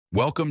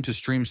Welcome to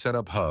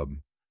Streamsetuphub.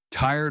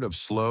 Tired of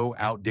slow,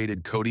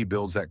 outdated Kodi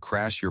builds that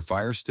crash your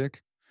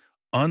Firestick?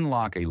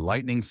 Unlock a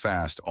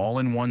lightning-fast,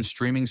 all-in-one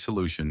streaming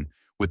solution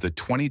with the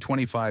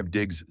 2025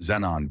 Diggz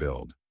Xenon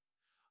build.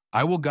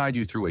 I will guide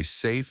you through a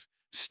safe,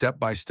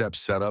 step-by-step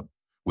setup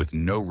with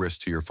no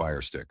risk to your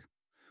Firestick.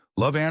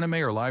 Love anime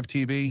or live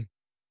TV?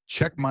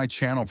 Check my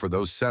channel for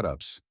those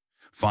setups.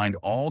 Find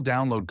all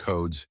download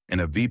codes and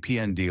a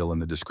VPN deal in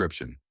the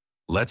description.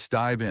 Let's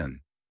dive in.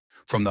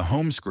 From the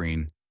home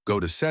screen, go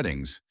to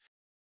Settings,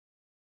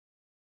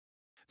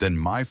 then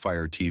My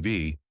Fire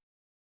TV,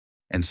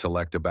 and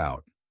select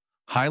About.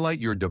 Highlight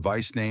your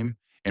device name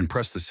and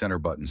press the center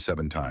button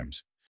 7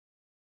 times.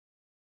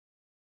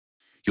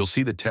 You'll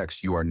see the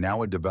text "You are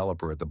now a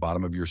developer" at the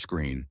bottom of your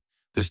screen.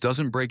 This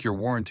doesn't break your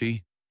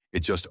warranty, it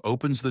just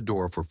opens the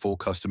door for full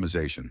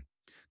customization.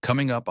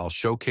 Coming up, I'll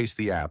showcase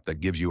the app that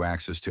gives you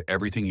access to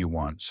everything you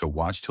want, so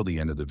watch till the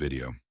end of the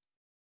video.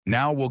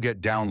 Now we'll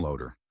get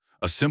Downloader,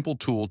 a simple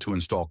tool to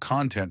install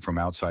content from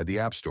outside the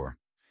App Store.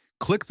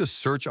 Click the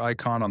search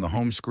icon on the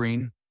home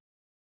screen,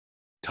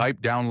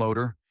 type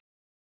Downloader,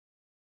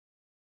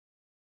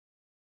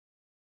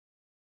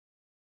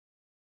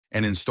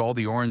 and install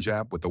the orange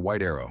app with the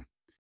white arrow.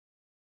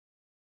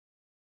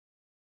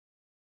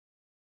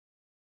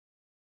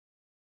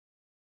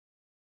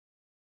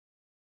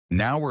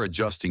 Now we're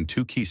adjusting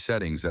 2 key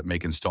settings that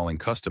make installing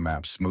custom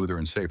apps smoother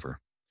and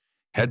safer.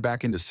 Head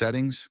back into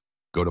Settings,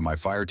 go to My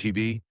Fire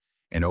TV,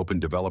 and open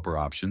Developer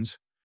Options.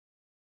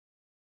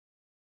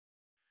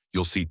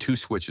 You'll see 2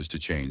 switches to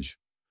change.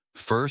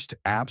 First,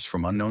 Apps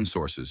from Unknown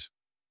Sources.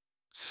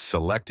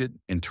 Select it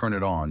and turn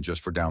it on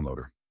just for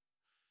Downloader.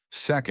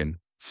 Second,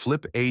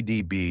 flip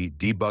ADB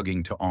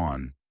debugging to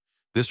on.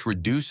 This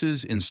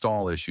reduces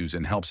install issues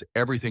and helps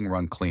everything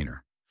run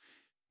cleaner.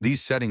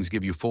 These settings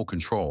give you full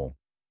control,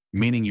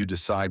 meaning you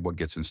decide what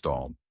gets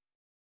installed.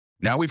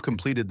 Now we've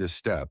completed this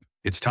step,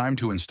 it's time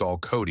to install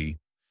Kodi,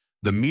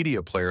 the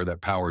media player that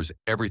powers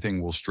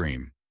everything we'll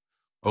stream.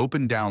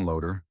 Open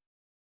Downloader,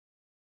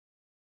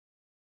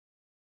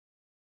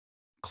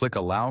 click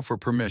Allow for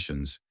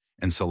permissions,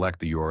 and select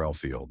the URL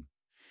field.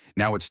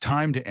 Now it's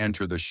time to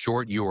enter the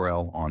short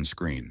URL on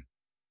screen.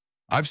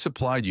 I've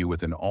supplied you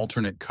with an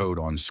alternate code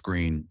on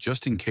screen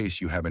just in case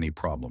you have any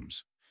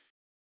problems.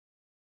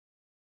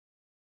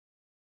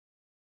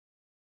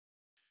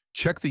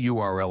 Check the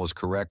URL is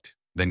correct,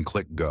 then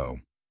click Go.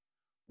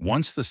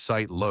 Once the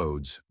site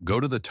loads, go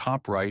to the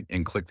top right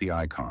and click the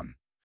icon.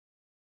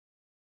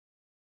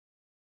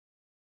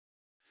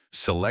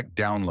 Select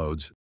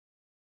Downloads,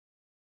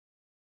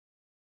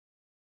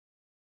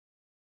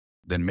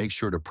 then make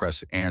sure to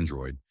press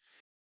Android.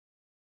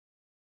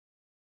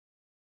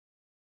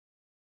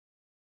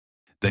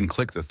 Then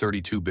click the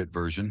 32-bit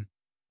version.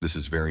 This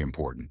is very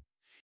important.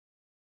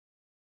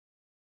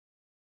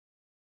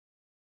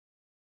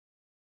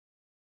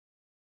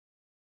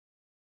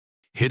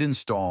 Hit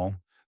Install.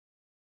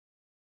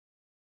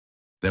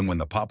 Then when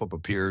the pop-up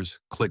appears,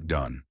 click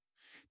Done.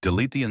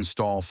 Delete the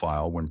install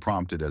file when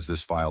prompted, as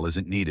this file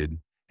isn't needed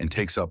and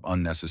takes up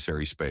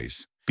unnecessary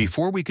space.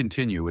 Before we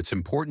continue, it's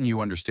important you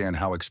understand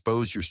how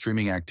exposed your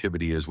streaming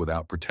activity is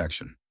without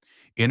protection.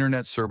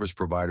 Internet service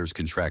providers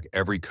can track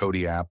every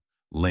Kodi app,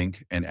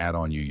 link, and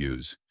add-on you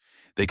use.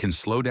 They can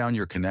slow down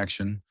your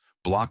connection,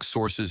 block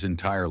sources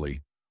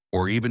entirely,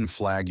 or even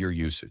flag your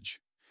usage.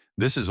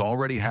 This is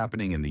already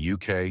happening in the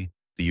UK,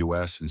 the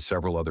US, and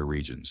several other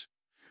regions.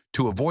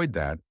 To avoid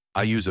that,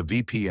 I use a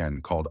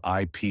VPN called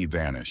IP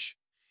Vanish.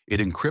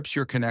 It encrypts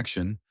your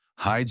connection,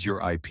 hides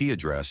your IP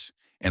address,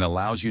 and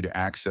allows you to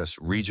access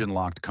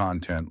region-locked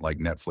content like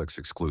Netflix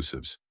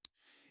exclusives.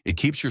 It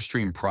keeps your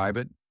stream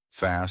private,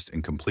 fast,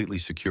 and completely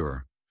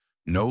secure.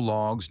 No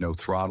logs, no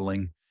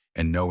throttling,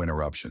 and no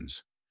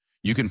interruptions.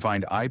 You can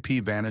find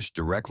IP Vanish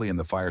directly in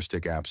the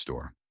Firestick App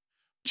Store.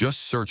 Just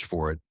search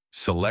for it,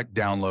 select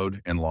Download,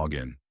 and log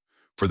in.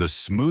 For the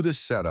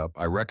smoothest setup,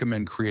 I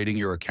recommend creating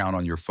your account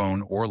on your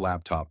phone or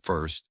laptop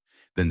first,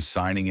 then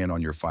signing in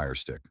on your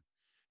Firestick.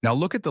 Now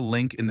look at the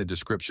link in the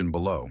description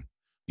below.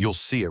 You'll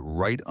see it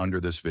right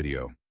under this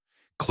video.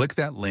 Click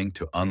that link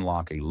to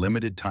unlock a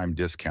limited time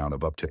discount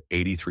of up to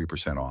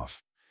 83%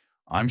 off.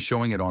 I'm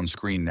showing it on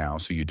screen now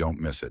so you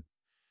don't miss it.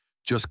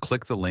 Just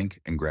click the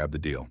link and grab the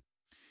deal.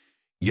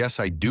 Yes,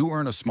 I do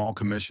earn a small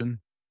commission,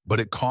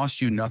 but it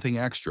costs you nothing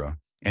extra,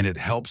 and it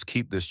helps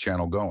keep this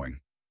channel going.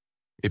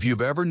 If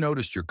you've ever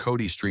noticed your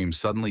Kodi stream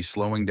suddenly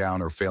slowing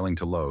down or failing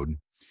to load,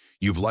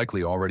 you've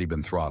likely already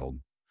been throttled.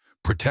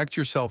 Protect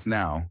yourself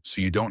now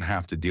so you don't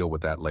have to deal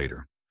with that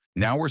later.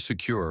 Now we're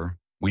secure,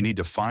 we need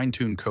to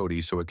fine-tune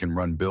Kodi so it can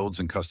run builds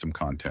and custom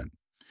content.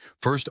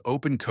 First,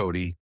 open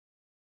Kodi.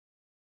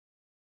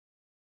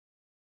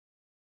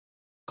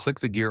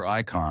 Click the gear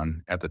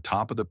icon at the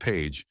top of the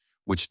page,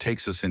 which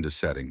takes us into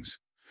Settings.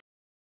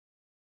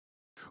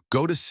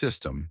 Go to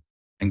System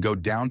and go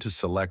down to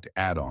Select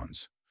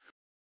Add-ons.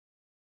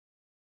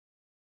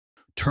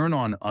 Turn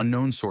on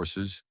Unknown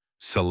Sources,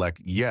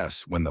 select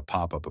Yes when the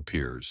pop-up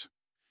appears.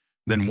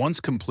 Then once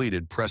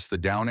completed, press the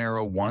down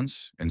arrow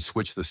once and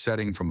switch the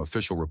setting from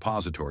official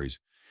repositories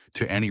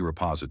to any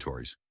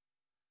repositories.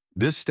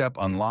 This step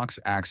unlocks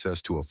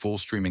access to a full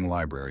streaming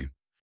library.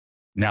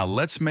 Now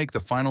let's make the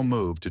final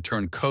move to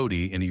turn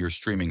Kodi into your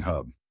streaming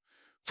hub.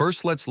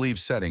 First, let's leave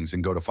Settings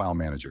and go to File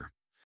Manager.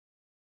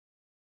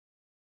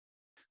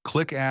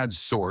 Click Add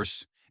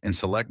Source and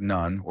select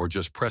None, or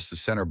just press the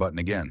center button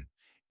again.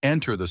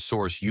 Enter the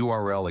source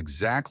URL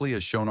exactly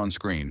as shown on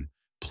screen.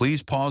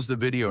 Please pause the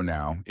video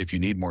now if you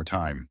need more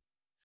time.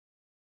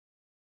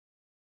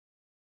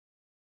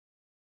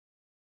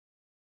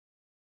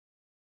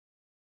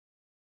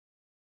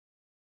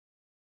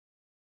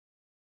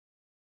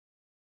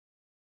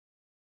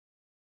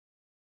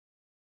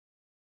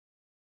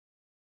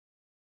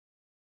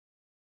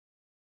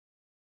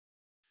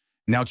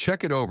 Now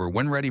check it over.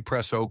 When ready,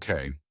 press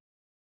OK.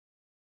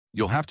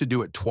 You'll have to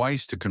do it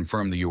twice to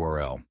confirm the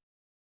URL.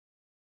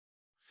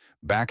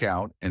 Back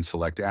out and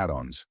select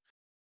Add-ons.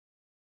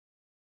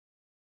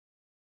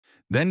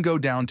 Then go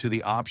down to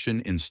the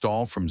option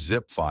Install from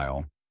Zip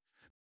File.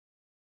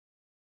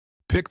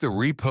 Pick the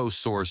repo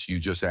source you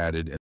just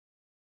added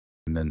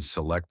and then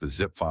select the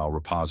zip file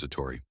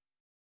repository.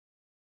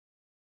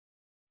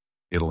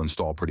 It'll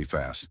install pretty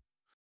fast.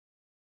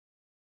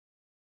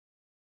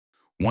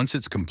 Once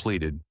it's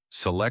completed,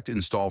 select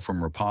Install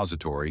from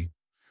Repository,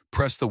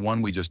 press the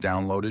one we just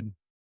downloaded,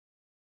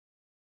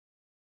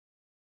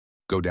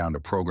 go down to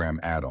Program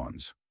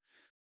Add-ons.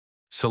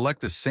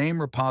 Select the same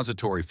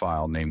repository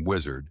file named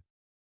Wizard,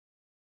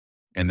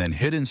 and then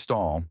hit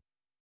Install.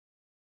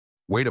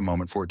 Wait a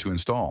moment for it to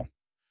install.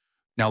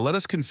 Now let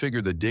us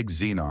configure the Diggz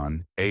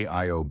Xenon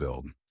AIO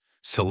build.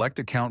 Select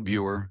Account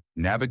Viewer,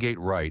 navigate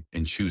right,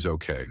 and choose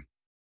OK.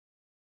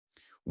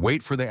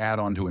 Wait for the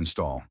add-on to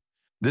install.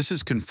 This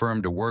is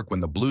confirmed to work when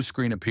the blue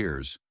screen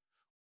appears.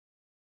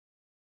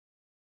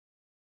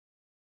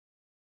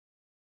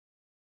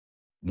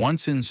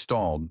 Once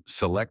installed,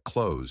 select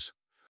Close.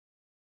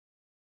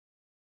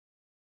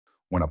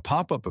 When a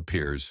pop-up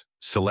appears,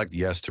 select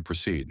Yes to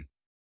proceed.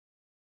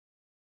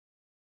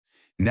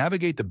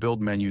 Navigate the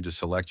build menu to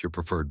select your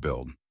preferred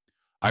build.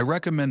 I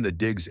recommend the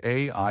Diggz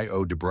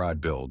AIO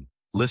Debrad build,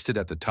 listed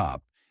at the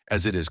top,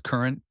 as it is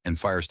current and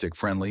Firestick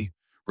friendly,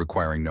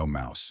 requiring no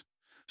mouse.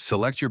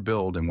 Select your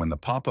build, and when the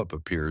pop-up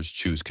appears,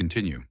 choose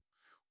Continue.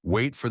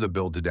 Wait for the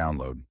build to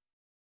download.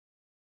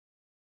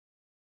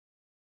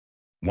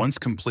 Once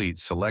complete,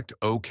 select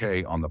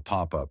OK on the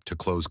pop-up to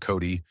close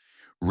Kodi,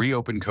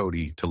 reopen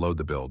Kodi to load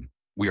the build.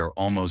 We are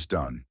almost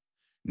done.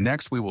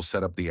 Next, we will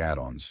set up the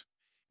add-ons.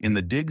 In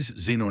the Diggz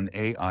Xenon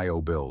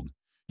AIO build,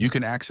 you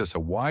can access a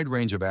wide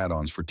range of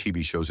add-ons for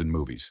TV shows and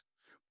movies.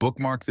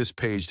 Bookmark this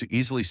page to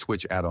easily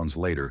switch add-ons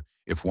later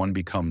if one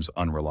becomes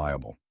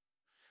unreliable.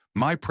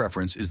 My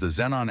preference is the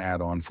Xenon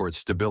add-on for its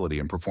stability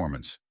and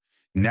performance.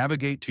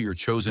 Navigate to your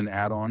chosen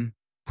add-on,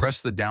 press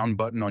the down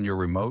button on your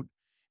remote,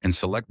 and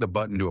select the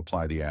button to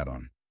apply the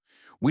add-on.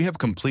 We have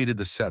completed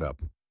the setup.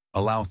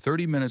 Allow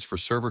 30 minutes for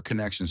server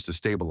connections to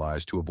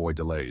stabilize to avoid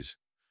delays.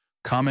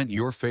 Comment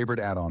your favorite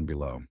add-on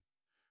below.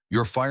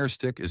 Your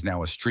Firestick is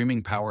now a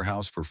streaming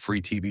powerhouse for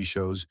free TV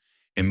shows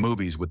and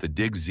movies with the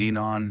Diggz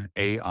Xenon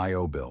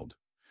AIO build.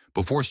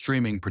 Before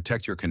streaming,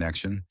 protect your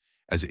connection,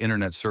 as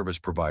internet service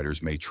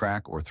providers may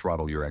track or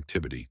throttle your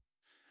activity.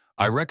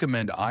 I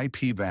recommend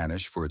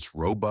IPVanish for its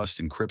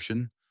robust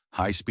encryption,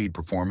 high-speed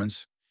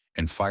performance,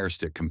 and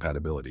Firestick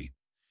compatibility.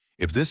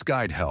 If this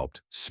guide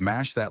helped,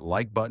 smash that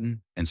like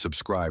button and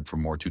subscribe for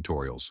more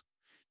tutorials.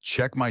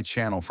 Check my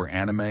channel for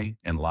anime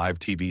and live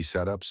TV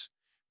setups.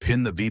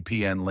 Pin the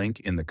VPN link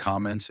in the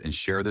comments and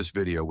share this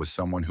video with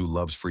someone who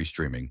loves free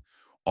streaming.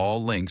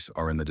 All links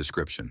are in the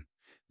description.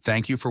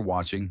 Thank you for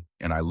watching,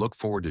 and I look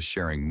forward to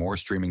sharing more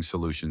streaming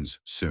solutions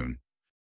soon.